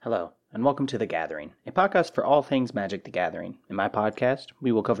Hello, and welcome to The Gathering, a podcast for all things Magic the Gathering. In my podcast,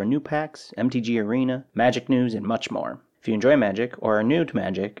 we will cover new packs, MTG Arena, Magic news, and much more. If you enjoy Magic or are new to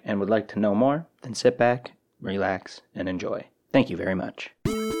Magic and would like to know more, then sit back, relax, and enjoy. Thank you very much.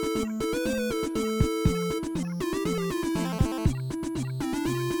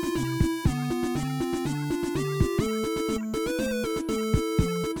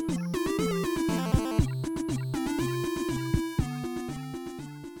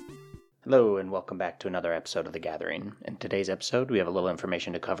 Hello, and welcome back to another episode of The Gathering. In today's episode, we have a little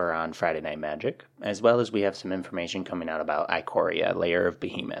information to cover on Friday Night Magic, as well as we have some information coming out about Ikoria, Lair of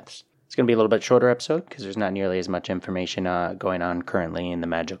Behemoths. It's going to be a little bit shorter episode, because there's not nearly as much information going on currently in the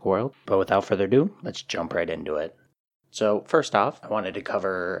Magic world. But without further ado, let's jump right into it. So, first off, I wanted to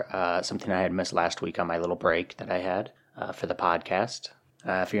cover something I had missed last week on my little break that I had for the podcast.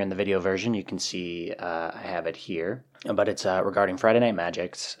 If you're in the video version, you can see I have it here. But it's regarding Friday Night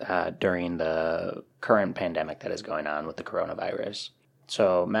Magics during the current pandemic that is going on with the coronavirus.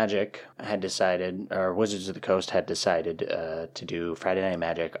 So Magic had decided, or Wizards of the Coast had decided to do Friday Night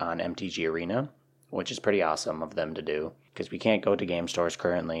Magic on MTG Arena, which is pretty awesome of them to do, because we can't go to game stores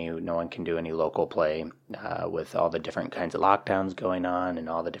currently. No one can do any local play with all the different kinds of lockdowns going on and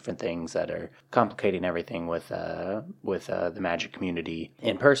all the different things that are complicating everything with the Magic community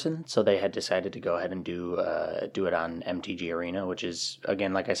in person. So they had decided to go ahead and do it on MTG Arena, which is,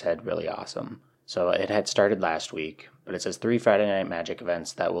 again, like I said, really awesome. So it had started last week, but it says 3 Friday Night Magic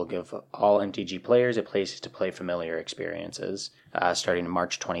events that will give all MTG players a place to play familiar experiences. Starting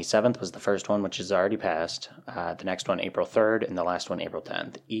March 27th was the first one, which has already passed. The next one, April 3rd, and the last one, April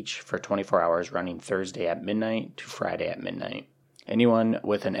 10th, each for 24 hours running Thursday at midnight to Friday at midnight. Anyone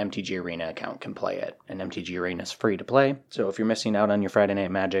with an MTG Arena account can play it, and MTG Arena is free to play, so if you're missing out on your Friday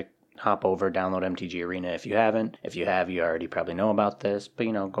Night Magic, hop over, download MTG Arena if you haven't. If you have, you already probably know about this, but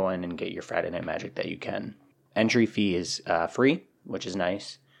go in and get your Friday Night Magic that you can. Entry fee is free, which is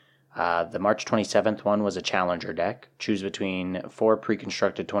nice. The March 27th one was a Challenger deck. Choose between 4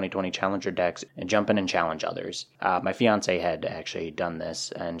 pre-constructed 2020 Challenger decks and jump in and challenge others. My fiance had actually done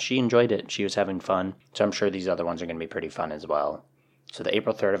this, and she enjoyed it. She was having fun, so I'm sure these other ones are going to be pretty fun as well. So the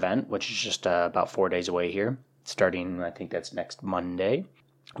April 3rd event, which is just about 4 days away here, starting, I think that's next Monday.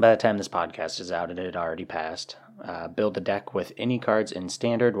 By the time this podcast is out, it had already passed. Build a deck with any cards in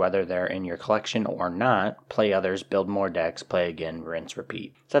Standard, whether they're in your collection or not. Play others, build more decks, play again, rinse,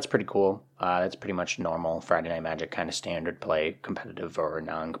 repeat. So that's pretty cool. That's pretty much normal Friday Night Magic kind of standard play, competitive or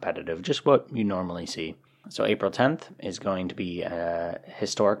non-competitive, just what you normally see. So April 10th is going to be a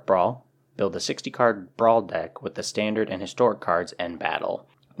Historic Brawl. Build a 60-card Brawl deck with the Standard and Historic cards and Battle.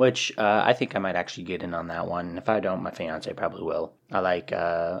 Which I think I might actually get in on that one. If I don't, my fiance probably will. I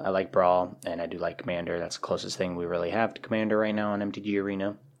like Brawl, and I do like Commander. That's the closest thing we really have to Commander right now on MTG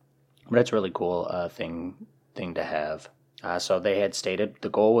Arena. But it's a really cool thing to have. So they had stated the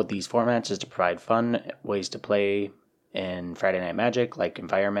goal with these formats is to provide fun ways to play in Friday Night Magic, like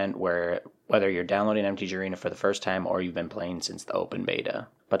Environment, where whether you're downloading MTG Arena for the first time or you've been playing since the open beta.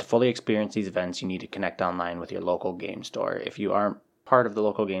 But to fully experience these events, you need to connect online with your local game store. If you aren't part of the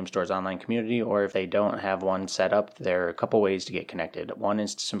local game store's online community, or if they don't have one set up, there are a couple ways to get connected. One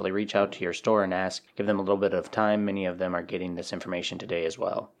is to simply reach out to your store and ask, give them a little bit of time. Many of them are getting this information today as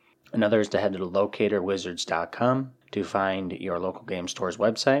well. Another is to head to locatorwizards.com to find your local game store's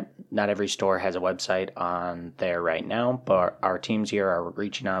website. Not every store has a website on there right now, but our teams here are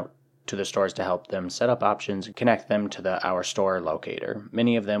reaching out to the stores to help them set up options and connect them to our store locator.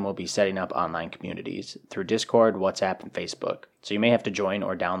 Many of them will be setting up online communities through Discord, WhatsApp, and Facebook. So you may have to join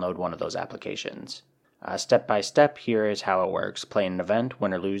or download one of those applications. Step by step, here is how it works. Play an event,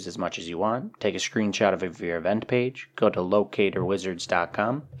 win or lose as much as you want. Take a screenshot of your event page. Go to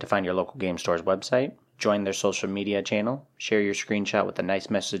locatorwizards.com to find your local game store's website. Join their social media channel. Share your screenshot with a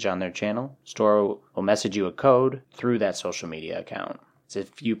nice message on their channel. Store will message you a code through that social media account. So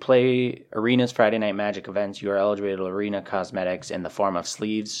if you play Arena's Friday Night Magic events, you are eligible to Arena cosmetics in the form of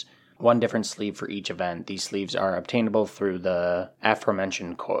sleeves. One different sleeve for each event. These sleeves are obtainable through the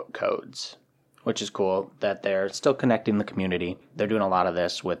aforementioned codes, which is cool that they're still connecting the community. They're doing a lot of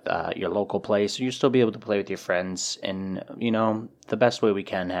this with your local play, so you'll still be able to play with your friends in, the best way we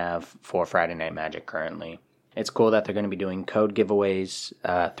can have for Friday Night Magic currently. It's cool that they're going to be doing code giveaways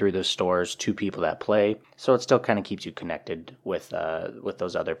through the stores to people that play, so it still kind of keeps you connected with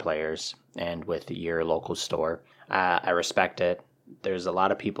those other players and with your local store. I respect it. There's a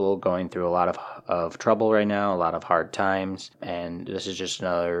lot of people going through a lot of trouble right now, a lot of hard times, and this is just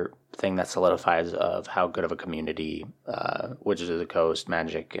another thing that solidifies of how good of a community Wizards of the Coast,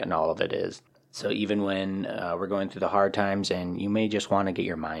 Magic, and all of it is. So even when we're going through the hard times and you may just want to get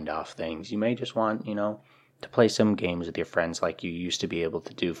your mind off things, you may just want, to play some games with your friends like you used to be able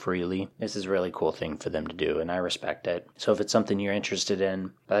to do freely. This is a really cool thing for them to do, and I respect it. So if it's something you're interested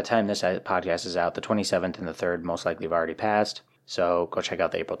in, by the time this podcast is out, the 27th and the 3rd most likely have already passed. So go check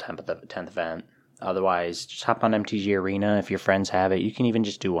out the April 10th event. Otherwise, just hop on MTG Arena. If your friends have it, you can even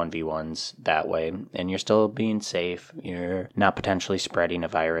just do 1v1s that way. And you're still being safe. You're not potentially spreading a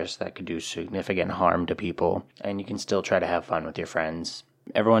virus that could do significant harm to people. And you can still try to have fun with your friends.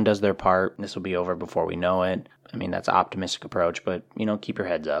 Everyone does their part. This will be over before we know it. I mean, that's an optimistic approach, but, keep your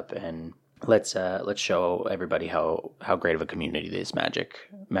heads up. And let's show everybody how great of a community this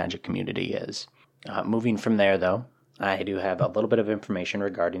Magic community is. Moving from there, though, I do have a little bit of information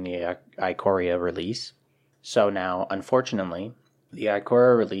regarding the Ikoria release. So now, unfortunately, the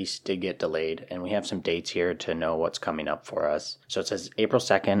Ikoria release did get delayed, and we have some dates here to know what's coming up for us. So it says April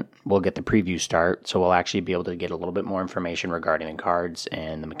 2nd, we'll get the preview start, so we'll actually be able to get a little bit more information regarding the cards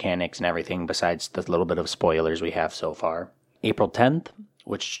and the mechanics and everything besides the little bit of spoilers we have so far. April 10th,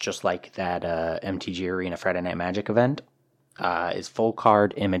 which is just like that MTG Arena Friday Night Magic event, is full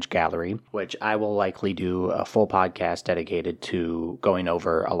card image gallery, which I will likely do a full podcast dedicated to going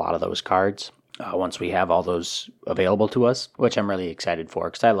over a lot of those cards once we have all those available to us, which I'm really excited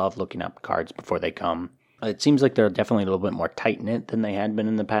for because I love looking up cards before they come. It seems like they're definitely a little bit more tight-knit than they had been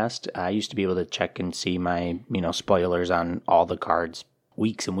in the past. I used to be able to check and see my, spoilers on all the cards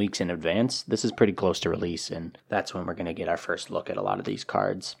weeks and weeks in advance. This is pretty close to release, and that's when we're going to get our first look at a lot of these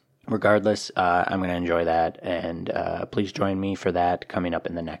cards. Regardless, I'm going to enjoy that, and please join me for that coming up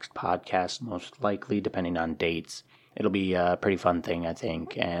in the next podcast, most likely, depending on dates. It'll be a pretty fun thing, I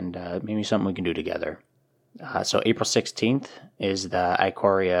think, and maybe something we can do together. So April 16th is the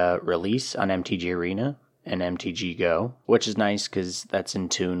Ikoria release on MTG Arena and MTG Go, which is nice because that's in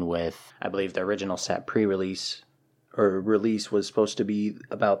tune with, I believe, the original set pre-release or release was supposed to be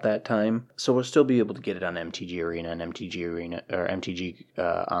about that time. So we'll still be able to get it on MTG Arena and MTG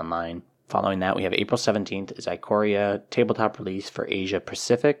Online. Following that, we have April 17th is Ikoria tabletop release for Asia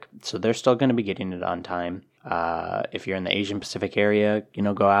Pacific. So they're still going to be getting it on time. If you're in the Asian Pacific area,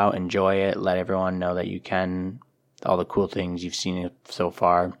 go out, enjoy it, let everyone know that you can, all the cool things you've seen so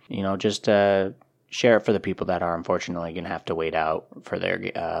far. Just share it for the people that are unfortunately going to have to wait out for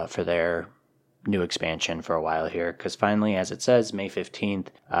their new expansion for a while here, because finally, as it says, May 15th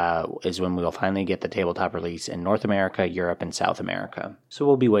is when we'll finally get the tabletop release in North America, Europe, and South America. So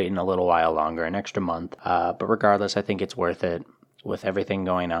we'll be waiting a little while longer, an extra month, but regardless, I think it's worth it. With everything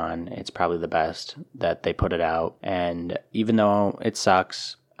going on, it's probably the best that they put it out, and even though it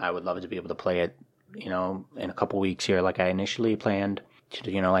sucks, I would love to be able to play it, in a couple weeks here like I initially planned,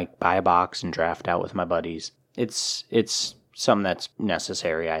 to, like buy a box and draft out with my buddies. It's something that's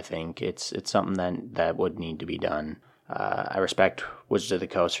necessary, I think. It's something that would need to be done. I respect Wizards of the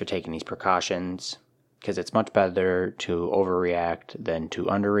Coast for taking these precautions, because it's much better to overreact than to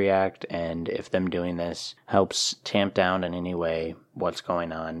underreact, and if them doing this helps tamp down in any way what's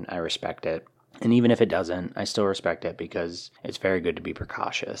going on, I respect it. And even if it doesn't, I still respect it because it's very good to be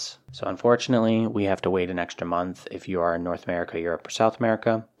precautious. So unfortunately, we have to wait an extra month if you are in North America, Europe, or South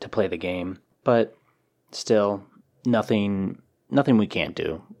America to play the game, but still, nothing we can't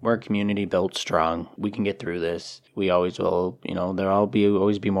do. We're a community built strong. We can get through this. We always will, there'll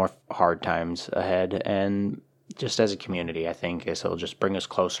always be more hard times ahead. And just as a community, I think this will just bring us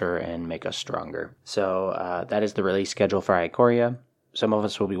closer and make us stronger. So that is the release schedule for Ikoria. Some of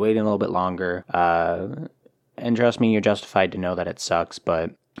us will be waiting a little bit longer. And trust me, you're justified to know that it sucks,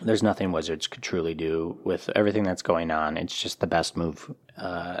 but there's nothing Wizards could truly do with everything that's going on. It's just the best move.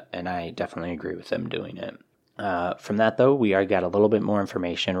 And I definitely agree with them doing it. From that, though, we already got a little bit more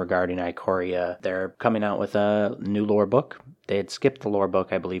information regarding Ikoria. They're coming out with a new lore book. They had skipped the lore book,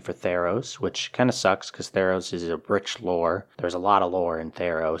 I believe, for Theros, which kind of sucks because Theros is a rich lore. There's a lot of lore in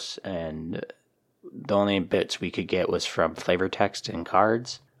Theros, and the only bits we could get was from flavor text and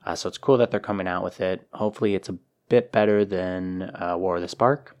cards. So it's cool that they're coming out with it. Hopefully it's a bit better than War of the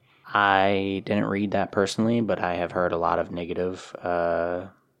Spark. I didn't read that personally, but I have heard a lot of negative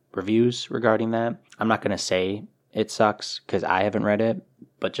reviews regarding that. I'm not going to say it sucks because I haven't read it,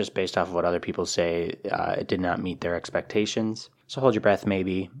 but just based off of what other people say, it did not meet their expectations. So hold your breath,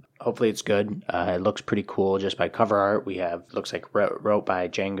 maybe. Hopefully it's good. It looks pretty cool just by cover art. We have, looks like wrote by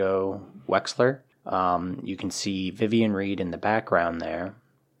Django Wexler. You can see Vivian Reed in the background there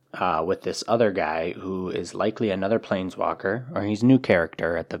with this other guy who is likely another Planeswalker, or he's a new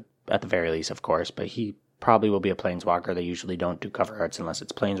character at the very least, of course, but he probably will be a Planeswalker. They usually don't do cover arts unless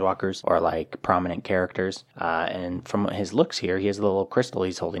it's Planeswalkers or like prominent characters. And from his looks here, he has a little crystal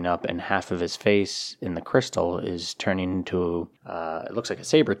he's holding up, and half of his face in the crystal is turning into, it looks like a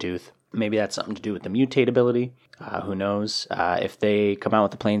Sabertooth. Maybe that's something to do with the mutate ability. Who knows? If they come out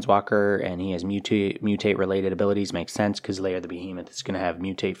with the Planeswalker and he has mutate-related abilities, makes sense because Lair of the Behemoth is going to have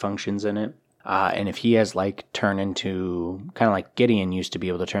mutate functions in it. And if he has turn into, kind of like Gideon used to be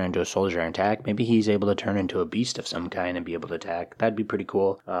able to turn into a soldier and attack, maybe he's able to turn into a beast of some kind and be able to attack. That'd be pretty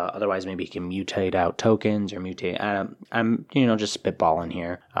cool. Otherwise, maybe he can mutate out tokens or mutate. I'm just spitballing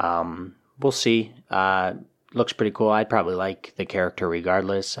here. We'll see. Looks pretty cool. I'd probably like the character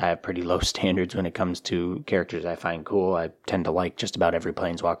regardless. I have pretty low standards when it comes to characters I find cool. I tend to like just about every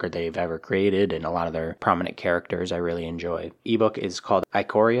Planeswalker they've ever created, and a lot of their prominent characters I really enjoy. Ebook is called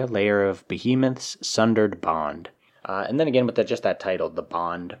Ikoria Lair of Behtmoiths Sundered Bond. And then again, with just that title, the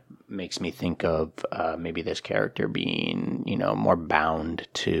Bond, makes me think of maybe this character being, more bound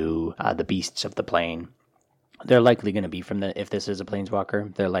to the beasts of the plane. They're likely going to be if this is a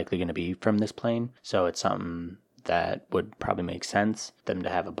Planeswalker, they're likely going to be from this plane. So it's something that would probably make sense, them to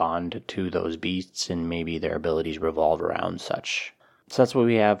have a bond to those beasts, and maybe their abilities revolve around such. So that's what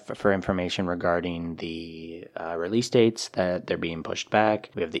we have for information regarding the release dates, that they're being pushed back.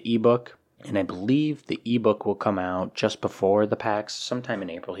 We have the ebook, and I believe the ebook will come out just before the packs. Sometime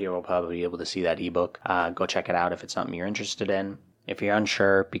in April here, we'll probably be able to see that ebook. Go check it out if it's something you're interested in. If you're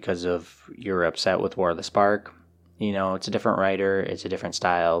unsure because of you're upset with War of the Spark, it's a different writer, it's a different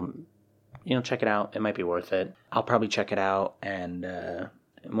style, check it out. It might be worth it. I'll probably check it out, and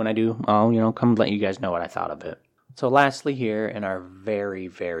when I do, I'll, come let you guys know what I thought of it. So lastly here in our very,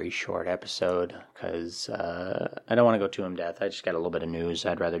 very short episode, because I don't want to go too in-depth. I just got a little bit of news.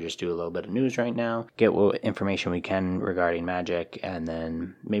 I'd rather just do a little bit of news right now, get what information we can regarding Magic, and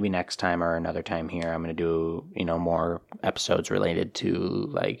then maybe next time or another time here, I'm going to do, more episodes related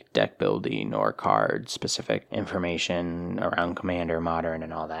to deck building or card-specific information around Commander, Modern,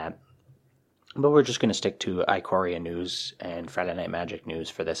 and all that. But we're just going to stick to Ikoria news and Friday Night Magic news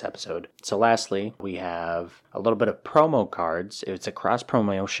for this episode. So lastly, we have a little bit of promo cards. It's a cross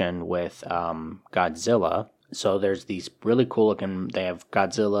promotion with Godzilla. So there's these really cool looking, they have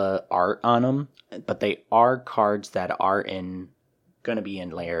Godzilla art on them, but they are cards that are going to be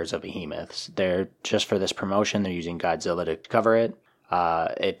in Layers of Behemoths. They're just for this promotion, they're using Godzilla to cover it.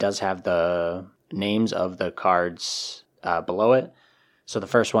 It does have the names of the cards below it. So the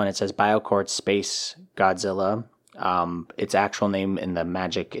first one, it says BioQuartz Space Godzilla. Its actual name in the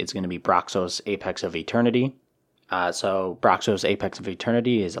Magic is going to be Broxos Apex of Eternity. So Broxos Apex of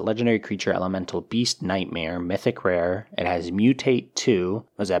Eternity is a legendary creature, elemental beast, nightmare, mythic rare. It has Mutate 2.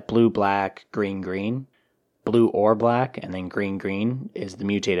 Was that blue, black, green, green? Blue or black, and then green, green is the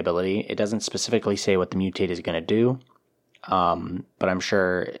mutate ability. It doesn't specifically say what the mutate is going to do. But I'm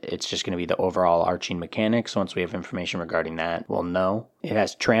sure it's just going to be the overall arching mechanics. Once we have information regarding that, we'll know. It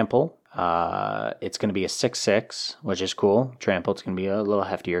has Trample. It's going to be a 6/6, which is cool. Trample, it's going to be a little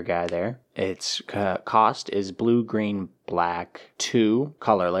heftier guy there. Its cost is blue, green, black, 2,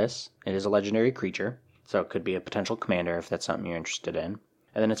 colorless. It is a legendary creature, so it could be a potential commander if that's something you're interested in.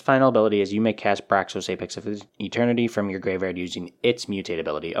 And then its final ability is you may cast Broxos Apex of Eternity from your graveyard using its mutate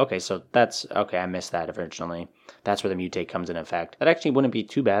ability. Okay, so I missed that originally. That's where the mutate comes in effect. That actually wouldn't be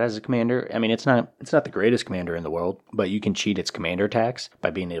too bad as a commander. I mean, it's not the greatest commander in the world, but you can cheat its commander attacks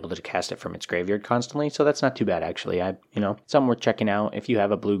by being able to cast it from its graveyard constantly, so that's not too bad actually. Something worth checking out. If you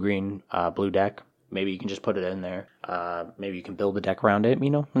have a blue-green blue deck, maybe you can just put it in there. Maybe you can build a deck around it,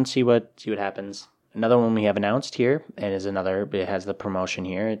 and see what happens. Another one we have announced here, and it has the promotion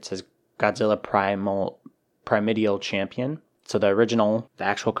here. It says Godzilla Primordial Champion. So the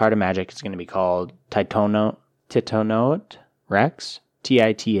actual card of Magic is going to be called Titanote Rex.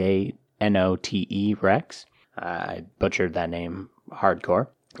 Titanote Rex. I butchered that name hardcore.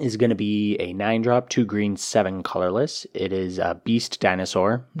 Is going to be a 9-drop, 2 green, 7 colorless. It is a beast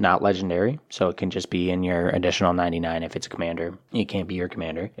dinosaur, not legendary, so it can just be in your additional 99 if it's a commander. It can't be your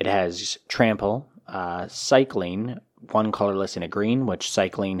commander. It has Trample, Cycling, 1 colorless and a green, which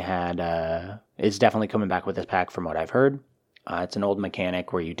Cycling is definitely coming back with this pack from what I've heard. It's an old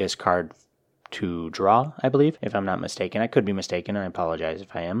mechanic where you discard to draw, I believe, if I'm not mistaken. I could be mistaken, and I apologize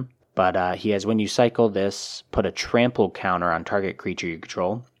if I am. But he has, when you cycle this, put a trample counter on target creature you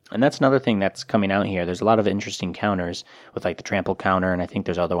control. And that's another thing that's coming out here. There's a lot of interesting counters with the trample counter, and I think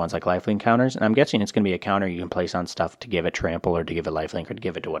there's other ones like lifelink counters. And I'm guessing it's going to be a counter you can place on stuff to give it trample or to give it lifelink or to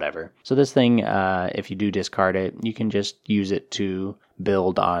give it to whatever. So this thing, if you do discard it, you can just use it to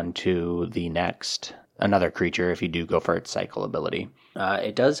build onto the next another creature if you do go for its cycle ability.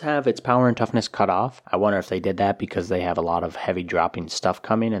 It does have its power and toughness cut off. I wonder if they did that because they have a lot of heavy dropping stuff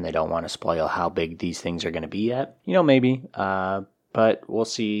coming and they don't want to spoil how big these things are going to be yet. Maybe. But we'll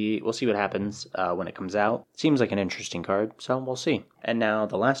see. We'll see what happens when it comes out. Seems like an interesting card, so we'll see. And now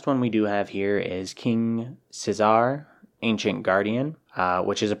the last one we do have here is King Caesar, Ancient Guardian,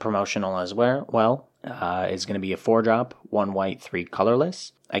 which is a promotional as well. Is going to be a 4-drop, 1 white, 3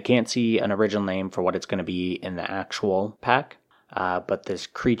 colorless. I can't see an original name for what it's going to be in the actual pack, but this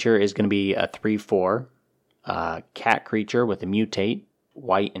creature is going to be a 3/4 cat creature with a mutate,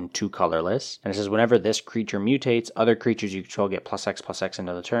 white and 2 colorless. And it says whenever this creature mutates, other creatures you control get +X/+X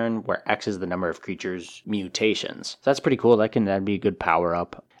into the turn, where X is the number of creatures' mutations. So that's pretty cool. That'd be a good power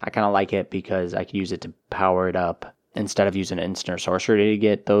up. I kind of like it because I could use it to power it up instead of using an instant or sorcery to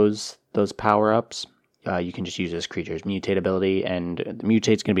get those power ups. You can just use this creature's mutate ability, and the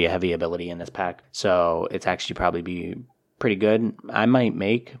mutate's going to be a heavy ability in this pack, so it's actually probably be pretty good. I might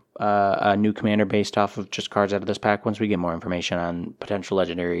make a new commander based off of just cards out of this pack once we get more information on potential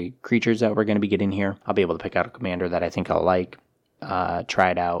legendary creatures that we're going to be getting here. I'll be able to pick out a commander that I think I'll like,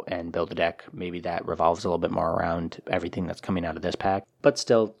 try it out, and build a deck. Maybe that revolves a little bit more around everything that's coming out of this pack, but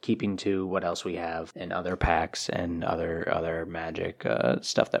still keeping to what else we have in other packs and other Magic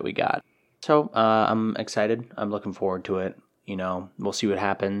stuff that we got. So I'm excited. I'm looking forward to it. We'll see what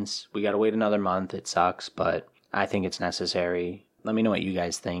happens. We got to wait another month. It sucks, but I think it's necessary. Let me know what you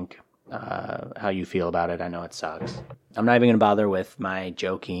guys think, how you feel about it. I know it sucks. I'm not even going to bother with my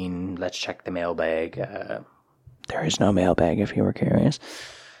joking, let's check the mailbag. There is no mailbag if you were curious.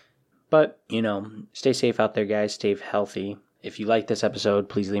 But, stay safe out there, guys. Stay healthy. If you like this episode,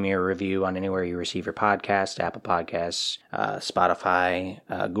 please leave me a review on anywhere you receive your podcast, Apple Podcasts, Spotify,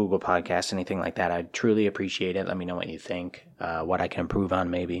 Google Podcasts, anything like that. I'd truly appreciate it. Let me know what you think, what I can improve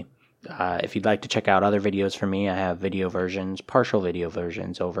on maybe. If you'd like to check out other videos from me, I have partial video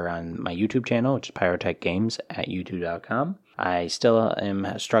versions over on my YouTube channel, which is Pyrotech Games at youtube.com. I still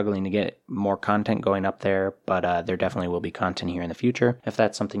am struggling to get more content going up there, but there definitely will be content here in the future. If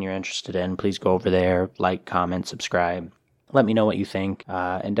that's something you're interested in, please go over there, like, comment, subscribe. Let me know what you think,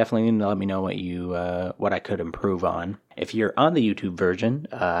 and definitely let me know what I could improve on. If you're on the YouTube version,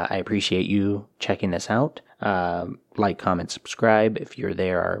 I appreciate you checking this out. Like, comment, subscribe if you're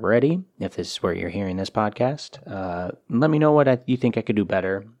there already. If this is where you're hearing this podcast, let me know what you think I could do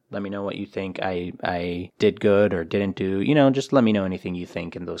better. Let me know what you think I did good or didn't do. Just let me know anything you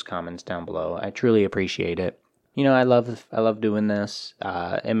think in those comments down below. I truly appreciate it. I love doing this.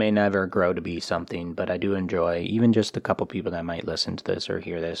 It may never grow to be something, but I do enjoy even just a couple people that might listen to this or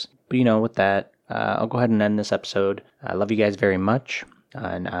hear this. But with that, I'll go ahead and end this episode. I love you guys very much,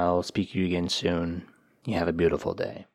 and I'll speak to you again soon. You have a beautiful day.